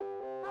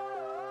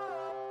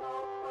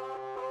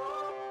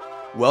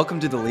Welcome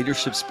to the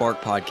Leadership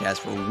Spark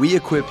podcast, where we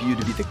equip you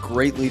to be the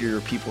great leader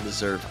your people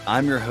deserve.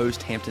 I'm your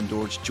host, Hampton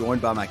Dortch,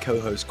 joined by my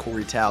co-host,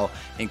 Corey Tao.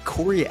 And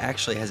Corey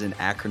actually has an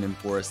acronym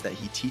for us that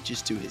he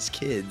teaches to his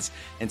kids.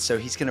 And so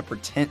he's going to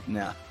pretend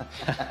now.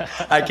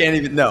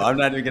 I'm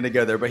not even going to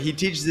go there. But he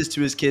teaches this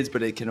to his kids,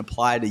 but it can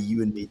apply to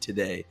you and me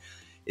today.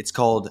 It's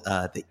called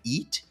the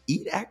EAT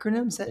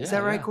acronym. Is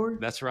that right, Corey?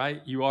 That's right.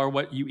 You are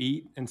what you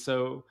eat. And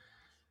so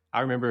I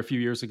remember a few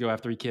years ago, I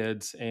have 3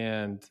 kids,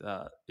 and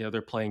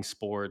they're playing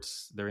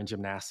sports, they're in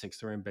gymnastics,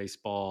 they're in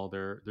baseball,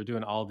 they're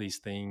doing all these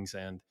things,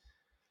 and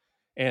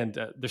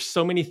there's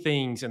so many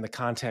things in the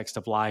context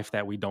of life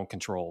that we don't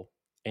control.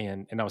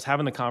 And I was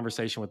having the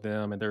conversation with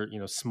them, and they're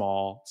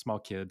small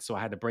kids, so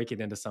I had to break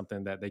it into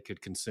something that they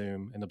could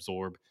consume and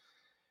absorb.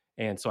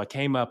 And so I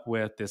came up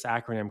with this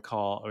acronym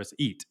it's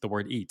EAT, the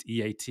word EAT,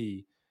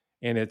 E-A-T,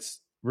 and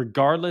it's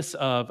regardless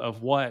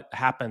of what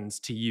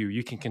happens to you,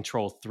 you can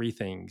control 3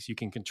 things. You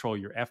can control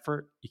your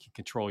effort, you can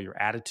control your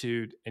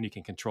attitude, and you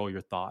can control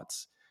your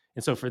thoughts.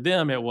 And so for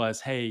them, it was,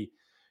 hey,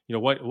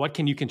 what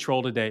can you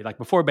control today? Like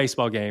before a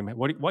baseball game,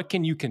 what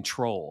can you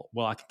control?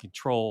 Well, I can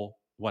control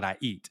what I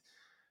eat.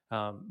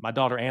 My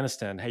daughter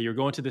Aniston, hey, you're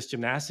going to this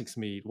gymnastics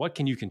meet. What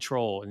can you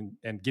control?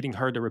 And getting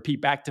her to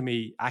repeat back to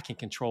me, I can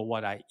control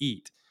what I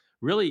eat.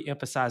 Really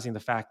emphasizing the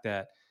fact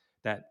that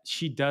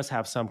she does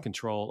have some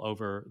control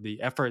over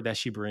the effort that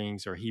she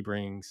brings or he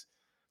brings,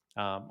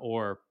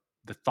 or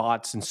the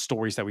thoughts and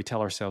stories that we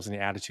tell ourselves and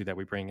the attitude that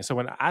we bring. And so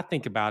when I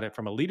think about it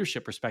from a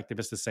leadership perspective,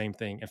 it's the same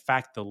thing. In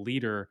fact, the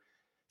leader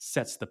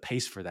sets the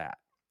pace for that.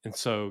 And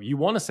so you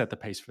want to set the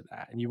pace for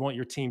that. And you want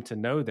your team to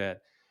know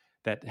that,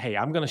 hey,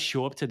 I'm going to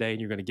show up today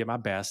and you're going to get my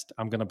best.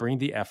 I'm going to bring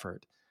the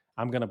effort.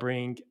 I'm going to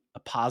bring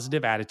a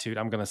positive attitude.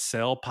 I'm going to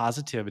sell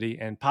positivity.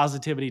 And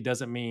positivity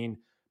doesn't mean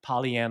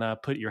Pollyanna,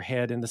 put your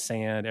head in the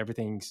sand,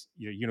 everything's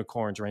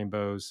unicorns,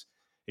 rainbows,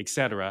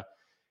 etc.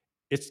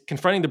 It's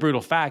confronting the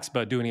brutal facts,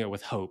 but doing it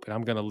with hope. And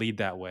I'm going to lead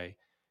that way.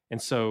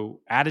 And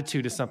so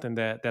attitude is something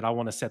that I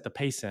want to set the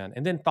pace in.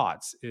 And then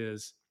thoughts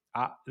is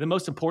the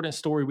most important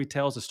story we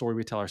tell is the story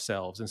we tell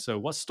ourselves. And so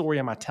what story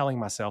am I telling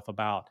myself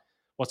about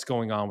what's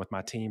going on with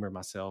my team or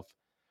myself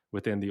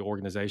within the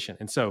organization?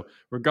 And so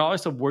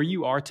regardless of where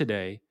you are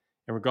today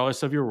and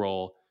regardless of your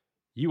role,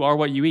 you are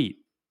what you eat.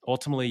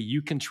 Ultimately,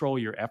 you control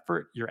your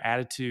effort, your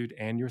attitude,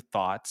 and your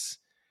thoughts.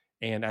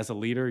 And as a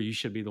leader, you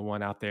should be the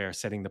one out there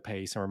setting the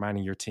pace and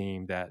reminding your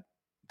team that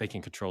they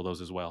can control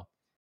those as well.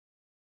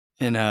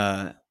 And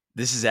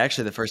this is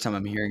actually the first time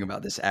I'm hearing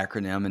about this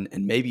acronym,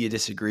 and maybe you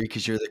disagree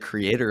because you're the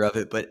creator of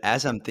it. But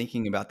as I'm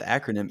thinking about the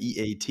acronym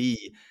EAT,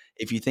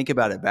 if you think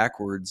about it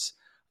backwards,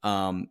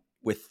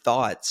 with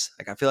thoughts,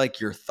 like I feel like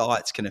your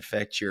thoughts can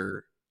affect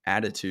your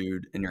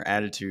attitude, and your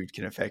attitude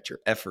can affect your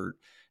effort.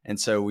 And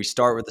so we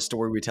start with the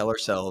story we tell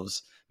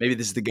ourselves. Maybe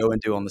this is the go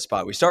and do on the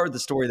spot. We start with the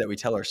story that we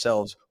tell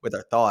ourselves with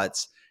our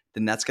thoughts,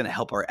 then that's going to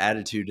help our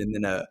attitude. And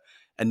then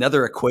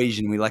another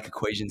equation, we like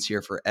equations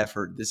here for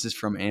effort. This is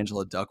from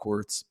Angela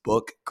Duckworth's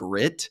book,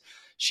 Grit.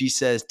 She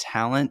says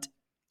talent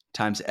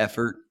times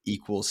effort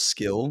equals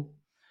skill.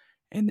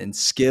 And then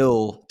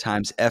skill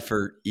times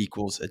effort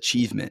equals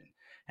achievement.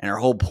 And our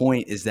whole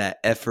point is that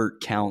effort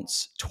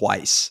counts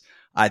twice.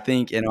 I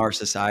think in our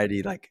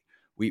society, like,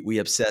 we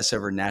obsess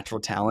over natural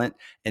talent.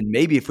 And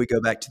maybe if we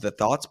go back to the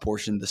thoughts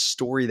portion, the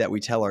story that we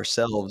tell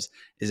ourselves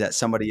is that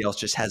somebody else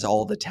just has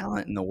all the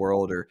talent in the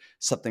world, or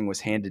something was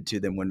handed to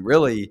them, when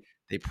really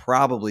they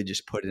probably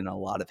just put in a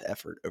lot of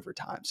effort over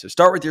time. So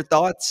start with your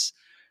thoughts,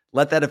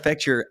 let that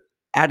affect your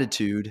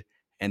attitude,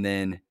 and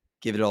then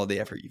give it all the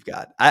effort you've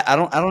got. I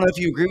don't know if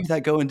you agree with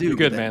that go and do. You're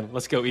good, man.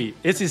 Let's go eat.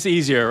 It's just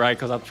easier, right?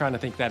 Because I'm trying to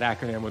think that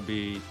acronym would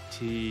be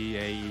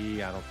TAE.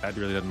 That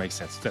really doesn't make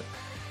sense.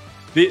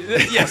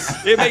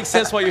 Yes, it makes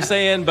sense what you're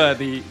saying, but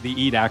the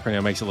EAT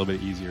acronym makes it a little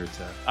bit easier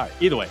to. All right,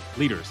 either way,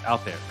 leaders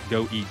out there,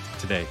 go eat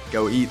today.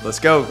 Go eat. Let's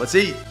go. Let's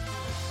eat.